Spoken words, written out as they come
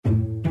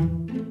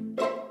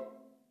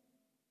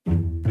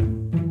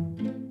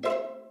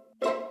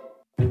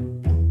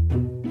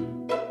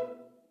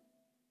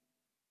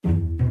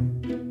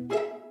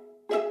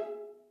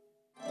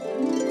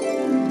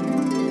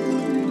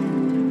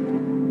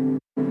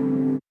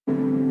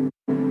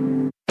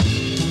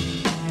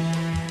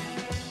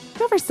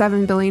over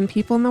 7 billion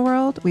people in the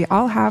world, we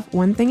all have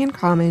one thing in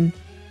common.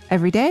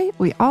 Every day,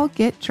 we all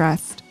get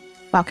dressed.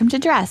 Welcome to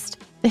Dressed,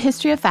 the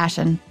history of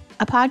fashion,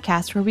 a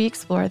podcast where we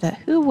explore the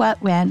who,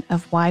 what, when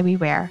of why we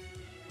wear.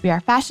 We are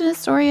fashion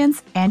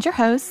historians and your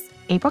hosts,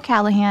 April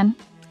Callahan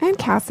and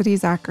Cassidy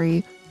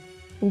Zachary.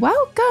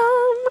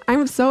 Welcome!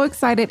 I'm so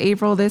excited,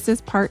 April. This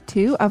is part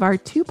 2 of our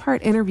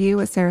 2-part interview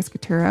with Sarah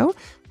Scaturo,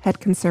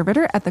 head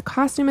conservator at the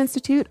Costume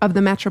Institute of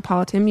the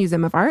Metropolitan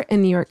Museum of Art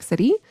in New York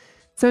City.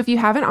 So if you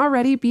haven't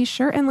already, be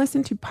sure and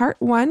listen to part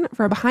 1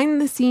 for a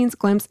behind-the-scenes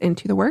glimpse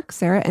into the work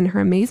Sarah and her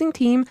amazing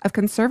team of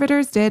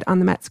conservators did on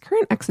the Met's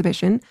current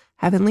exhibition,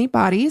 Heavenly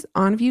Bodies,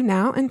 on view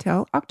now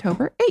until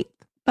October 8th.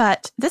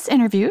 But this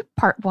interview,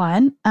 part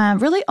 1,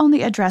 really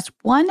only addressed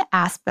one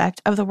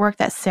aspect of the work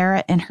that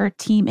Sarah and her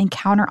team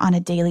encounter on a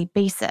daily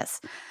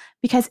basis.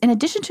 Because in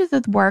addition to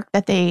the work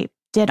that they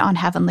did on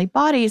Heavenly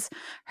Bodies,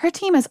 her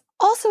team is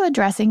also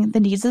addressing the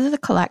needs of the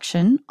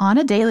collection on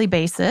a daily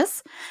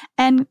basis.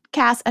 And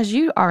Cass, as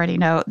you already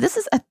know, this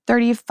is a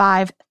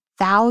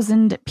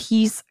 35,000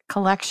 piece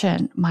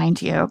collection,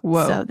 mind you.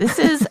 Whoa. So this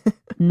is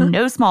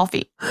no small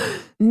feat.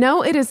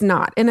 No, it is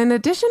not. And in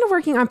addition to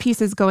working on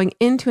pieces going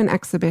into an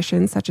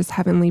exhibition, such as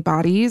Heavenly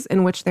Bodies,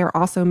 in which they're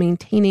also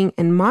maintaining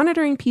and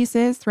monitoring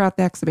pieces throughout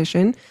the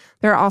exhibition,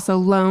 there are also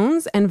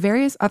loans and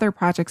various other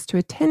projects to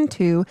attend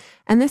to.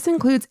 And this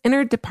includes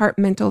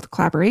interdepartmental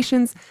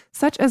collaborations,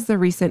 such as the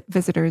recent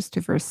Visitors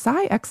to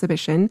Versailles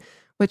exhibition,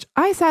 which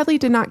I sadly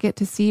did not get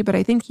to see, but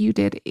I think you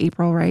did,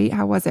 April, right?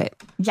 How was it?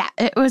 Yeah,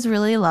 it was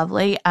really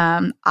lovely.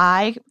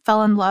 I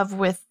fell in love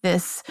with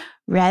this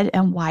red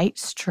and white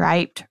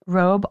striped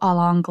robe à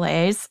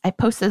l'anglaise. I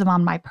posted them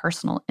on my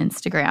personal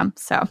Instagram.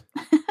 So,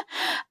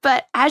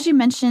 but as you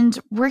mentioned,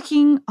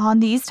 working on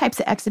these types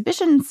of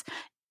exhibitions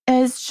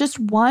is just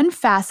one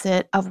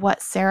facet of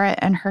what Sarah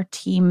and her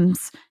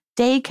team's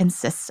day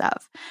consists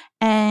of.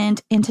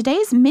 And in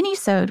today's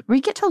mini-sode,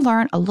 we get to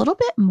learn a little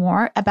bit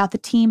more about the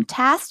team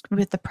tasked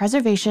with the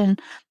preservation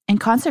and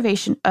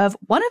conservation of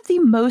one of the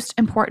most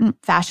important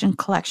fashion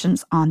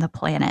collections on the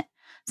planet.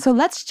 So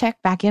let's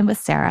check back in with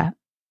Sarah.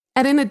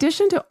 And in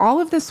addition to all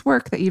of this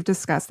work that you've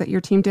discussed that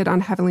your team did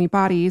on Heavenly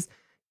Bodies,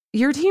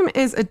 your team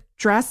is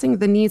addressing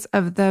the needs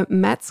of the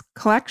Met's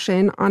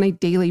collection on a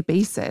daily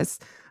basis.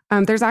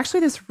 There's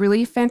actually this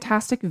really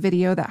fantastic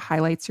video that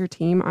highlights your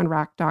team on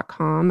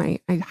rack.com. I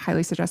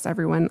highly suggest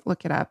everyone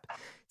look it up.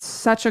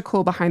 Such a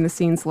cool behind the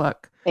scenes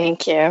look.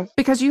 Thank you.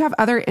 Because you have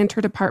other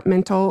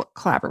interdepartmental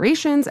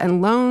collaborations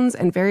and loans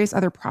and various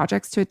other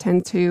projects to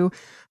attend to.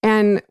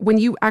 And when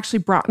you actually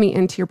brought me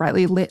into your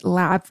brightly lit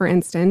lab, for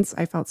instance,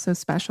 I felt so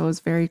special. It was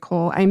very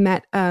cool. I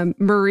met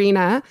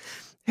Marina,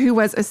 who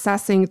was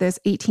assessing this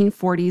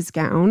 1840s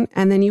gown.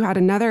 And then you had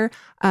another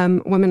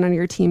woman on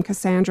your team,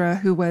 Cassandra,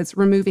 who was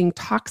removing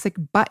toxic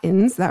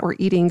buttons that were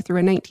eating through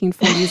a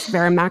 1940s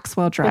Vera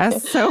Maxwell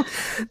dress. So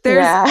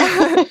there's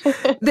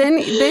then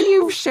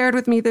you shared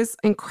with me this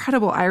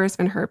incredible Iris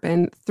Van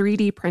Herpen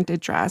 3D printed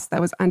dress that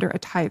was under a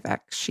Tyvek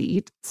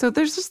sheet. So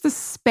there's just this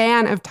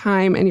span of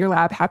time in your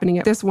lab happening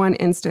at this one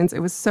instance. It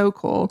was so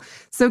cool.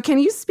 So can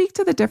you speak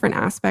to the different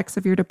aspects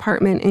of your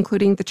department,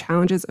 including the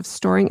challenges of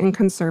storing and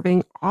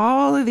conserving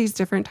all of these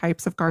different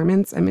types of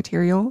garments and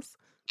materials?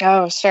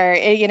 Oh, sure.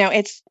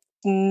 It's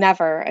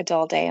never a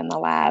dull day in the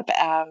lab.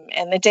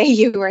 And the day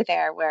you were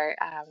there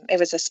it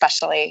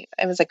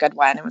was a good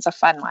one. It was a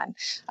fun one.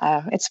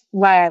 It's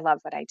why I love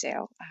what I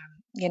do.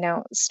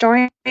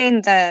 Storing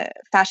the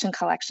fashion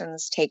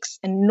collections takes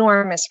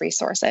enormous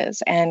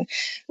resources. And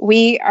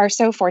we are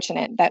so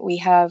fortunate that we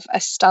have a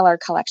stellar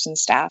collection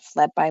staff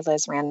led by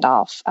Liz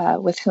Randolph,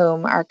 with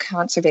whom our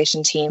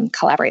conservation team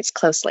collaborates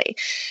closely.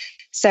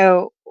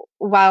 So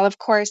while, of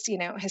course,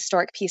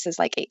 historic pieces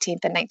like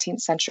 18th and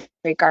 19th century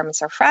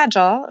garments are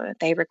fragile,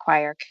 they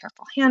require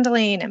careful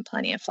handling and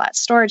plenty of flat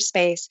storage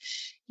space.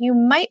 You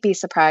might be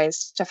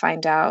surprised to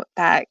find out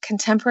that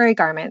contemporary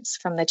garments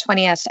from the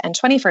 20th and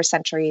 21st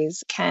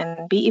centuries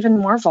can be even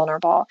more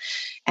vulnerable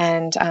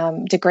and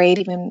degrade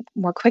even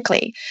more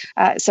quickly.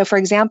 So, for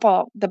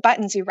example, the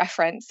buttons you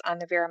reference on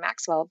the Vera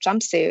Maxwell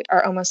jumpsuit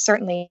are almost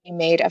certainly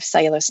made of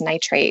cellulose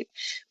nitrate,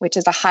 which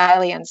is a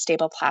highly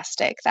unstable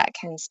plastic that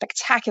can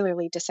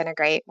spectacularly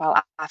disintegrate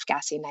while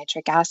off-gassing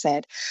nitric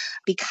acid.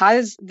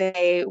 Because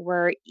they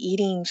were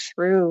eating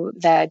through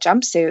the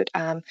jumpsuit,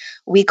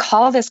 we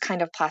call this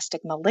kind of plastic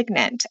malignant,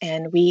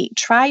 and we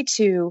try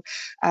to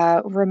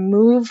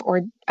remove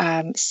or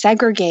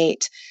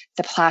segregate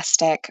the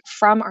plastic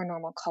from our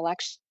normal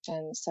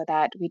collection so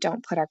that we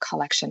don't put our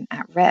collection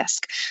at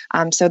risk.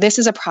 So this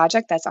is a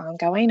project that's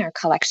ongoing. Our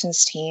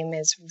collections team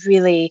is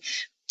really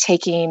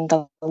taking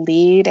the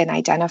lead in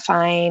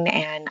identifying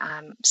and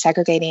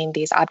segregating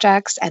these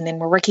objects, and then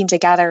we're working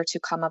together to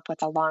come up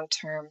with a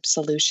long-term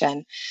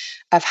solution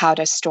of how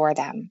to store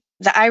them.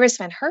 The Iris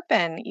Van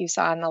Herpen you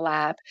saw in the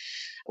lab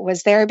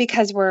was there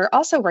because we're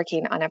also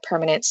working on a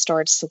permanent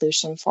storage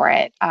solution for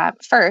it.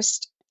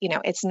 First,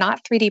 it's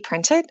not 3D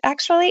printed,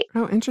 actually.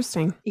 Oh,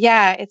 interesting.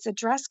 Yeah, it's a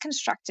dress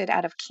constructed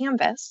out of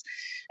canvas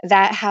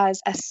that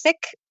has a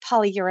thick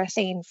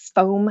polyurethane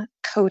foam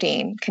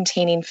coating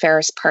containing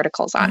ferrous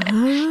particles on it.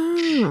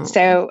 Oh.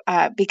 So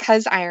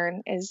because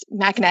iron is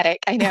magnetic,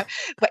 I know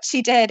what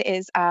she did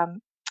is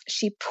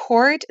she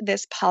poured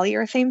this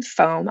polyurethane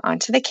foam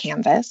onto the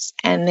canvas,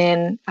 and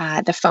then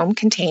the foam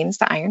contains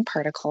the iron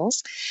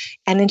particles.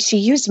 And then she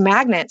used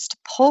magnets to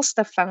pulse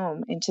the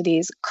foam into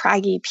these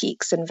craggy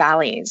peaks and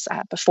valleys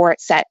before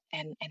it set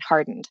and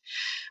hardened.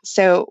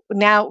 So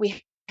now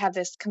we have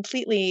this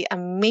completely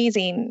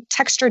amazing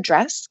texture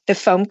dress. The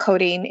foam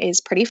coating is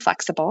pretty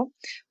flexible.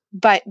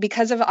 But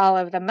because of all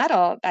of the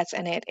metal that's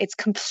in it, it's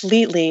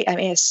completely, I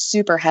mean, it's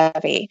super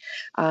heavy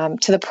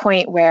to the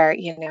point where,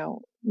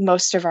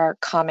 most of our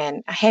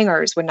common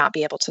hangers would not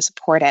be able to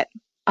support it.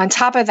 On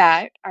top of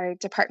that, our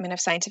Department of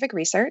Scientific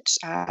Research,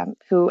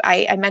 who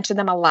I mention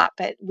them a lot,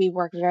 but we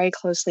work very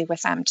closely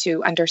with them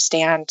to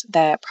understand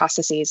the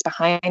processes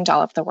behind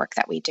all of the work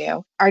that we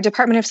do. Our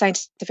Department of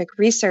Scientific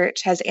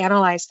Research has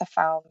analyzed the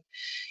foam,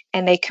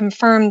 and they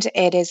confirmed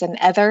it is an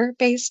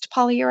ether-based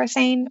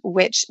polyurethane,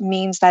 which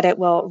means that it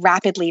will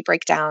rapidly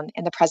break down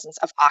in the presence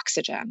of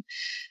oxygen.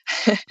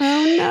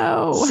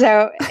 Oh,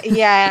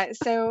 no.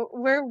 So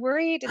we're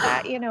worried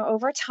that,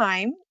 over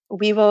time,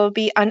 we will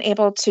be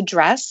unable to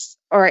dress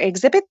or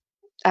exhibit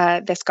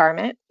this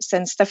garment,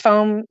 since the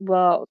foam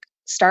will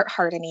start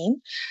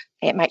hardening.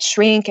 It might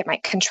shrink, it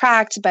might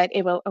contract, but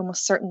it will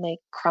almost certainly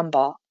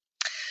crumble.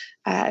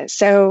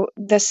 So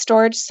the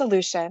storage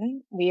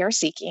solution we are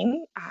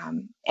seeking,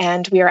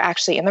 and we are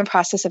actually in the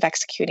process of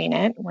executing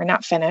it. We're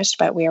not finished,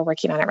 but we are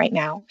working on it right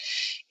now,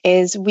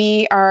 is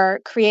we are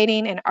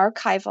creating an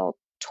archival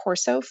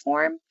torso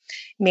form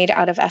made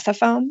out of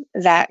ethafoam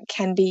that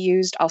can be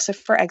used also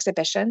for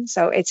exhibition.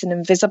 So it's an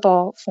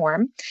invisible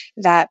form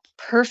that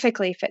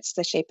perfectly fits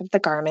the shape of the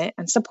garment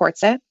and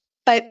supports it.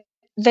 But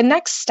the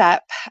next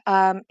step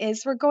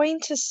is we're going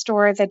to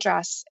store the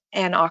dress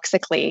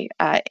anoxically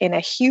in a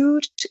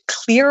huge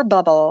clear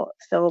bubble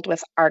filled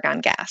with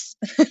argon gas.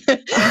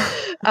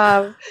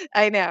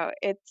 I know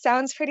it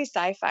sounds pretty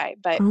sci-fi,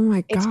 but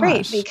it's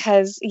great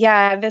because,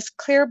 this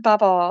clear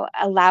bubble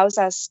allows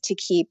us to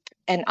keep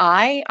an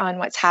eye on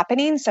what's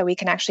happening, so we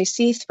can actually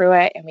see through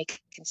it and we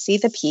can see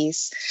the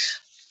piece.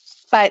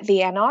 But the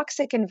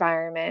anoxic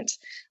environment,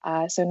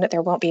 so that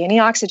there won't be any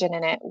oxygen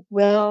in it,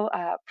 will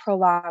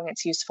prolong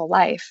its useful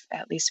life,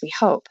 at least we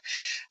hope.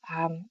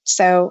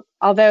 So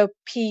although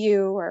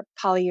PU or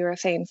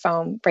polyurethane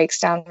foam breaks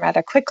down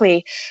rather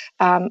quickly,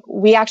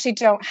 we actually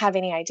don't have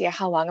any idea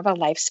how long of a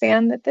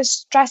lifespan that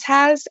this dress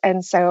has.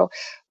 And so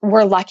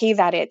we're lucky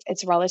that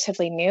it's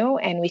relatively new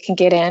and we can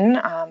get in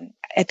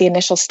at the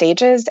initial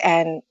stages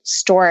and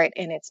store it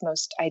in its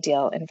most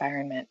ideal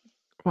environment.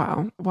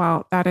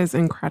 Wow, that is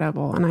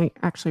incredible. And I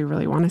actually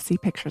really want to see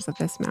pictures of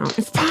this mount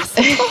if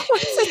possible.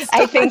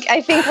 I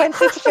think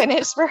once it's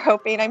finished, we're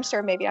hoping, I'm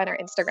sure maybe on our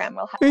Instagram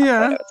we'll have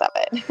photos of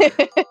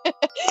it.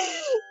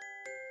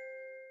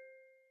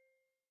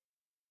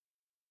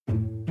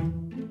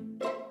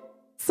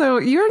 So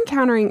you're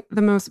encountering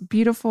the most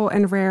beautiful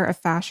and rare of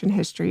fashion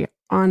history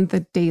on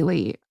the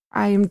daily.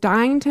 I am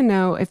dying to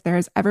know if there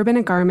has ever been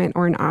a garment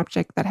or an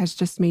object that has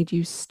just made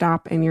you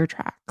stop in your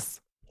tracks.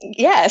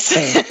 Yes.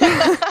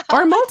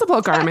 Or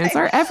multiple garments,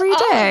 or every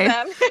day.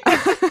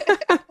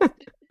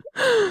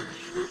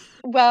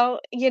 Well,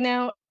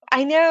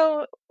 I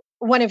know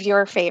one of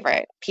your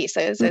favorite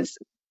pieces is,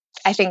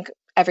 I think,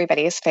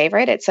 everybody's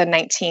favorite. It's a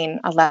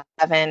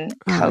 1911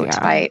 coat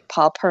by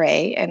Paul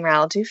Poiret and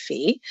Raoul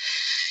Dufy.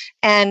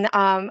 And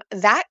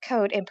that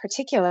coat in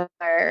particular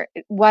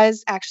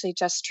was actually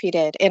just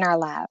treated in our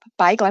lab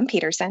by Glenn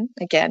Peterson,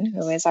 again,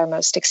 who is our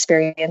most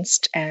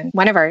experienced and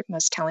one of our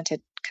most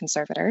talented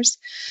conservators.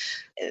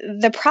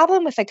 The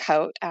problem with the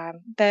coat,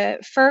 the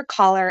fur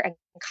collar and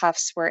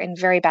cuffs were in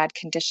very bad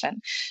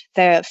condition.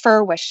 The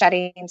fur was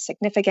shedding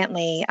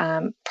significantly,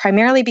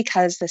 primarily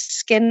because the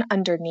skin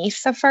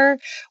underneath the fur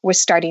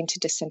was starting to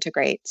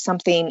disintegrate.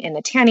 Something in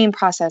the tanning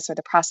process or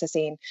the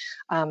processing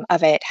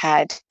of it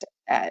had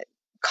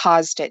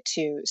caused it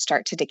to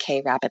start to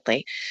decay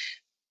rapidly.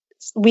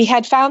 We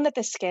had found that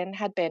the skin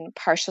had been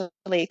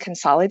partially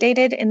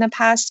consolidated in the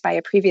past by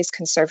a previous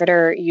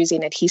conservator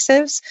using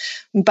adhesives,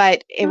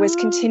 but it was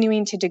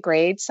continuing to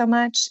degrade so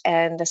much,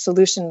 and the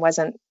solution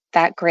wasn't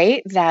that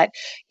great that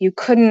you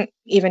couldn't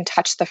even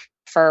touch the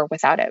fur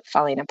without it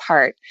falling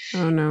apart.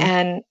 Oh, no.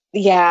 And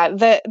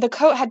the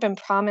coat had been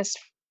promised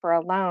for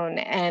a loan,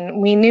 and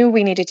we knew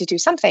we needed to do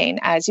something,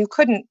 as you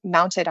couldn't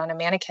mount it on a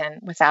mannequin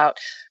without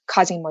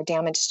causing more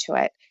damage to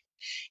it.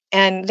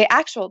 And the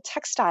actual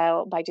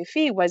textile by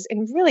Dufy was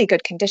in really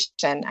good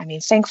condition. I mean,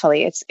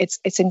 thankfully,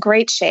 it's in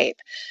great shape.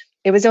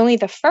 It was only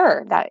the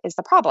fur that is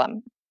the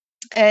problem.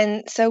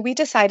 And so we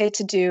decided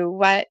to do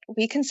what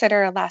we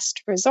consider a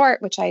last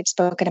resort, which I had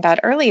spoken about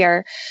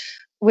earlier,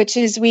 which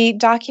is we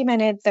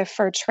documented the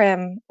fur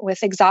trim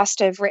with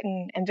exhaustive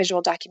written and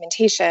visual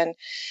documentation,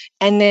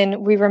 and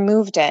then we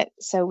removed it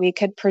so we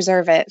could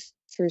preserve it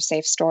through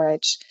safe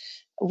storage.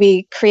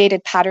 We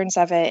created patterns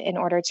of it in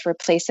order to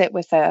replace it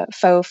with a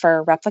faux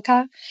fur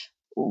replica.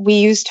 We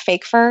used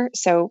fake fur,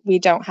 so we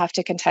don't have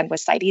to contend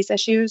with CITES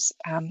issues.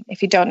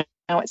 If you don't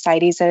what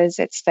CITES is.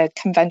 It's the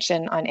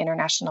Convention on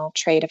International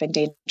Trade of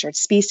Endangered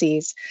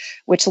Species,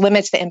 which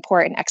limits the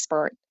import and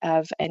export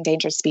of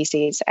endangered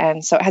species.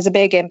 And so it has a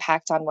big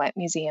impact on what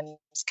museums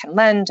can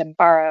lend and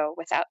borrow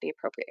without the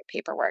appropriate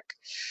paperwork.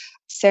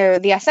 So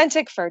the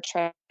authentic fur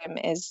trim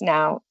is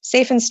now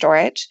safe in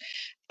storage,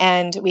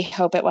 and we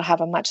hope it will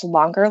have a much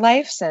longer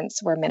life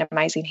since we're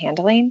minimizing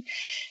handling.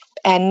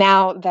 And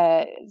now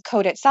the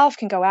coat itself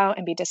can go out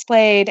and be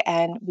displayed,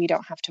 and we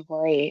don't have to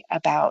worry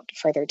about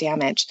further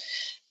damage.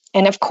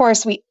 And of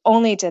course, we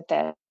only did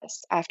this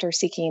after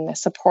seeking the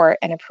support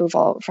and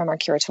approval from our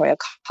curatorial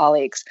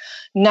colleagues.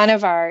 None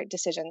of our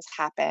decisions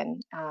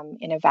happen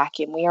in a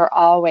vacuum. We are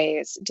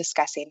always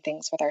discussing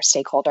things with our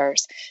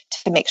stakeholders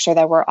to make sure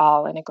that we're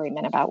all in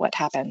agreement about what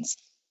happens.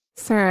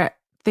 Sarah,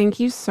 thank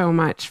you so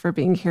much for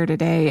being here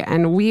today.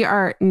 And we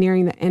are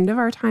nearing the end of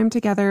our time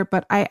together,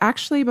 but I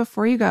actually,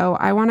 before you go,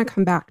 I want to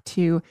come back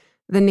to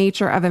the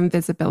nature of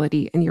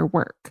invisibility in your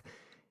work.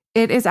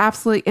 It is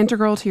absolutely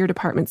integral to your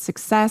department's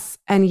success,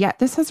 and yet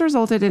this has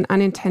resulted in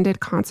unintended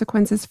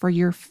consequences for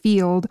your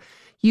field.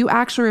 You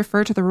actually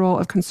refer to the role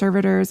of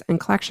conservators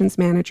and collections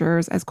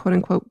managers as quote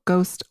unquote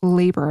ghost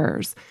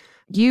laborers.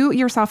 You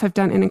yourself have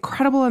done an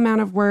incredible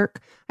amount of work.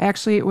 I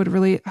actually would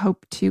really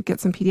hope to get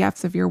some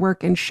PDFs of your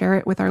work and share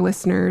it with our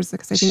listeners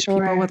because I think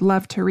people would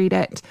love to read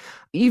it.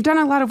 You've done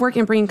a lot of work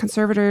in bringing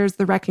conservators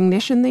the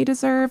recognition they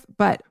deserve,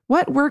 but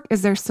what work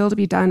is there still to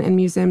be done in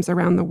museums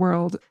around the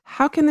world?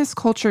 How can this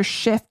culture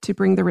shift to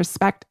bring the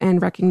respect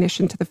and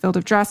recognition to the field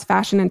of dress,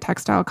 fashion, and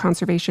textile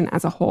conservation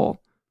as a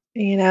whole?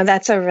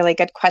 That's a really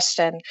good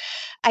question.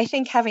 I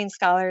think having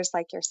scholars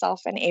like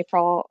yourself and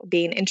April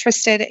being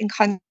interested in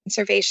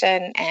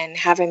conservation and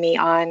having me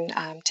on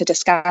to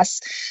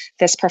discuss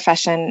this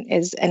profession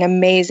is an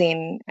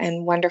amazing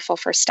and wonderful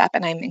first step,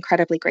 and I'm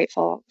incredibly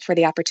grateful for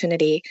the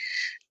opportunity.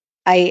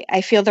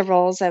 I feel the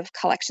roles of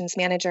collections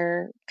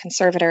manager,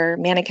 conservator,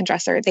 mannequin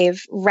dresser,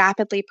 they've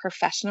rapidly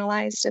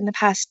professionalized in the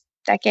past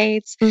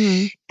decades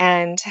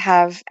and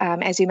have,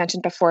 as you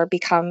mentioned before,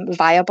 become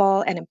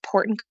viable and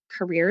important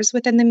careers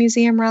within the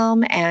museum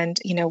realm. And,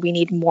 we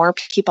need more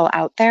people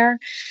out there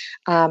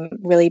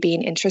really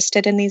being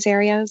interested in these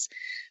areas.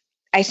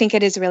 I think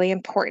it is really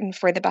important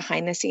for the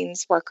behind the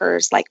scenes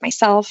workers like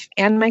myself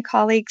and my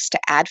colleagues to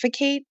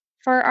advocate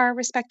for our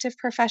respective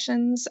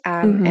professions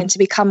and to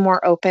become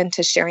more open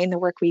to sharing the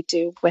work we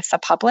do with the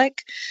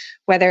public,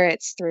 whether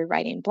it's through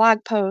writing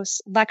blog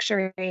posts,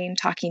 lecturing,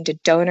 talking to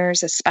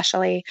donors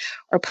especially,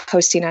 or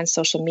posting on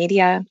social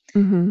media.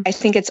 I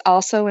think it's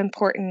also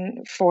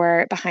important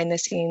for behind the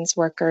scenes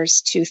workers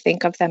to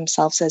think of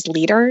themselves as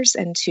leaders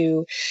and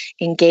to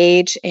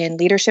engage in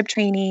leadership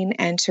training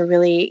and to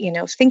really,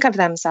 think of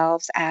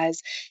themselves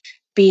as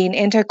being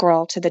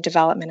integral to the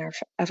development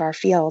of our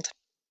field.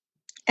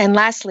 And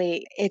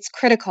lastly, it's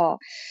critical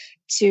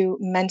to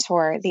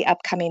mentor the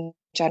upcoming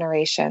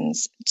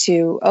generations,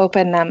 to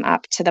open them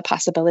up to the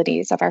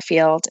possibilities of our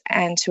field,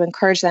 and to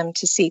encourage them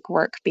to seek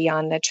work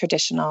beyond the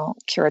traditional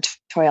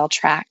curatorial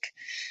track.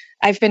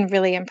 I've been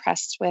really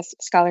impressed with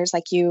scholars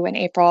like you and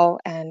April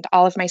and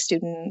all of my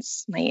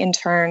students, my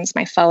interns,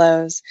 my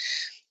fellows,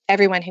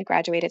 everyone who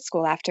graduated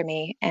school after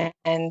me,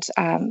 and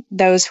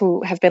those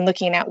who have been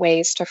looking at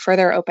ways to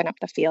further open up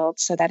the field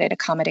so that it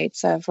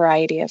accommodates a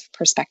variety of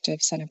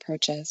perspectives and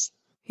approaches.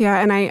 Yeah,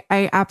 and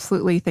I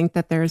absolutely think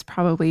that there's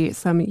probably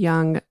some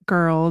young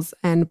girls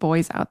and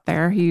boys out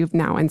there who you've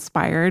now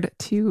inspired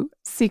to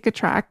seek a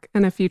track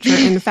and a future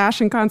in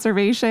fashion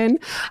conservation.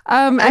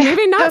 And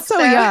maybe not so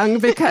young,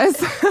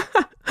 because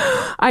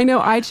I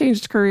know I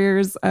changed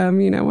careers,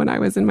 when I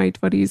was in my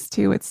 20s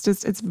too.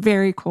 It's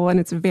very cool and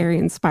it's very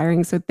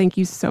inspiring. So thank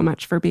you so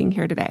much for being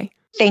here today.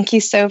 Thank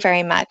you so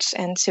very much.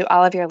 And to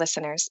all of your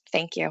listeners,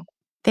 thank you.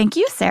 Thank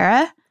you,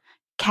 Sarah.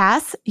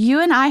 Cass, you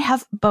and I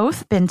have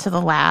both been to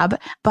the lab,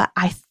 but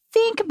I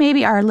think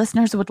maybe our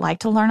listeners would like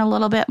to learn a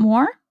little bit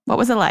more. What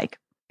was it like?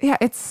 Yeah,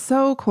 it's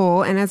so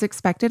cool. And as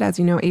expected, as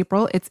you know,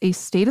 April, it's a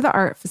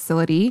state-of-the-art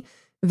facility,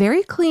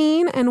 very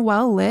clean and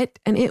well lit,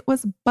 and it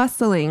was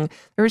bustling.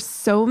 There were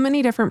so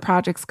many different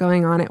projects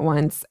going on at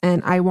once,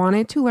 and I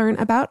wanted to learn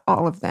about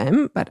all of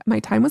them, but my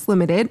time was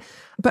limited.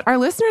 But our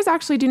listeners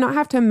actually do not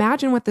have to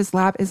imagine what this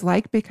lab is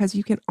like because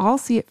you can all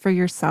see it for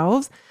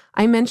yourselves.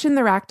 I mentioned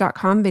the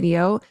rack.com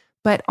video,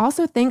 but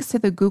also thanks to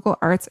the Google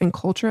Arts and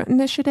Culture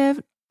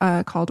initiative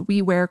called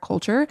We Wear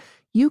Culture,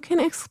 you can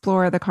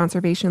explore the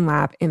conservation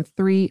lab in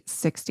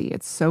 360.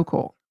 It's so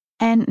cool.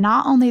 And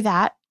not only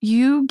that,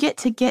 you get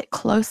to get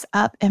close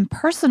up and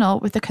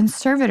personal with the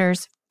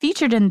conservators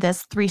featured in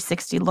this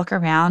 360 look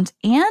around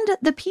and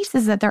the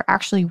pieces that they're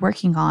actually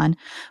working on,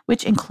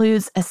 which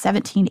includes a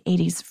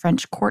 1780s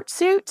French court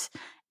suit,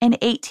 an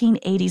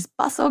 1880s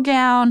bustle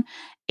gown,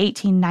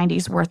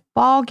 1890s Worth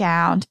ball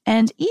gown,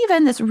 and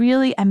even this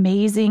really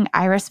amazing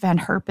Iris Van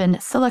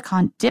Herpen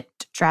silicone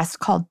dipped dress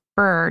called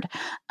Bird,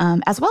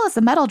 as well as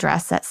the metal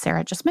dress that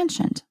Sarah just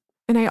mentioned.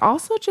 And I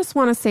also just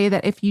want to say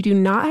that if you do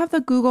not have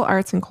the Google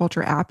Arts and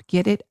Culture app,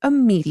 get it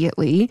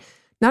immediately.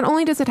 Not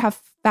only does it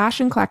have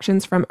fashion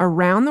collections from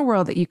around the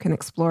world that you can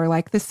explore,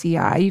 like the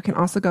CI. You can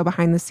also go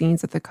behind the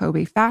scenes at the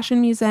Kobe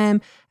Fashion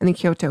Museum and the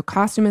Kyoto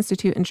Costume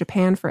Institute in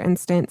Japan, for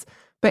instance.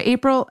 But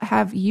April,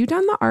 have you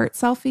done the art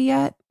selfie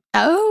yet?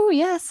 Oh,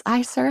 yes,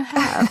 I sure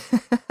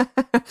have.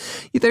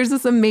 There's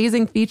this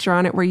amazing feature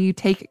on it where you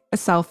take a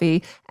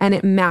selfie and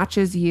it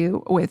matches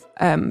you with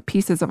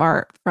pieces of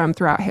art from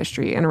throughout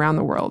history and around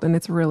the world. And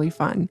it's really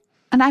fun.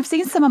 And I've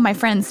seen some of my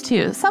friends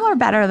too. Some are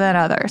better than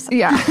others.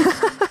 Yeah.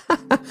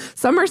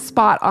 Some are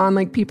spot on.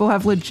 Like people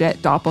have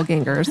legit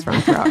doppelgangers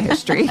from throughout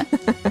history.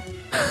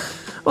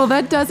 Well,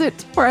 that does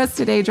it for us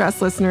today, Dress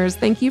listeners.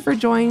 Thank you for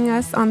joining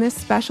us on this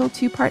special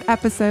 2-part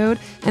episode.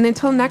 And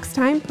until next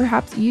time,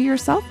 perhaps you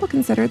yourself will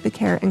consider the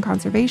care and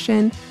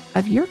conservation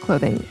of your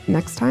clothing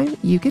next time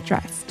you get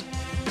dressed.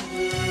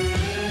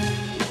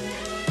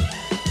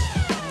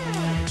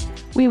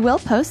 We will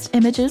post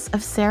images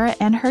of Sarah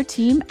and her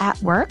team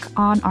at work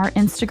on our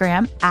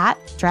Instagram at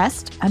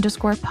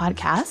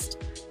dressed_podcast.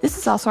 This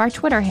is also our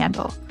Twitter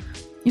handle.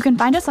 You can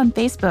find us on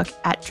Facebook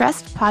at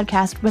Dressed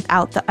Podcast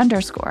without the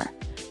underscore.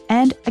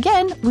 And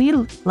again, we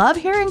love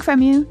hearing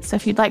from you. So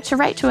if you'd like to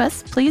write to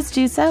us, please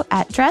do so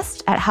at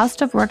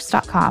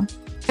dressed@howstuffworks.com.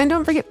 And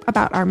don't forget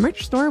about our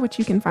merch store, which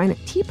you can find at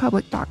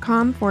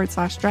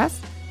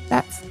teepublic.com/dress.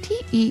 That's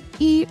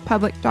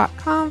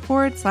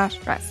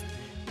teepublic.com/dress.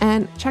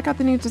 And check out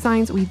the new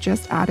designs we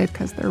just added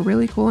because they're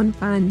really cool and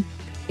fun.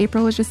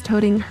 April was just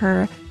toting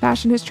her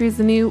Fashion History is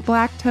the New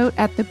black tote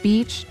at the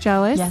beach.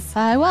 Jealous? Yes,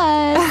 I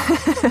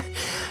was.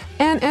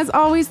 And as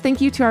always, thank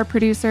you to our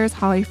producers,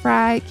 Holly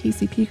Fry,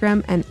 Casey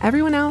Pegram, and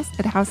everyone else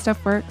at How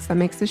Stuff Works that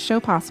makes this show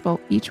possible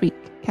each week.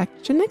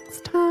 Catch you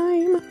next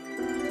time.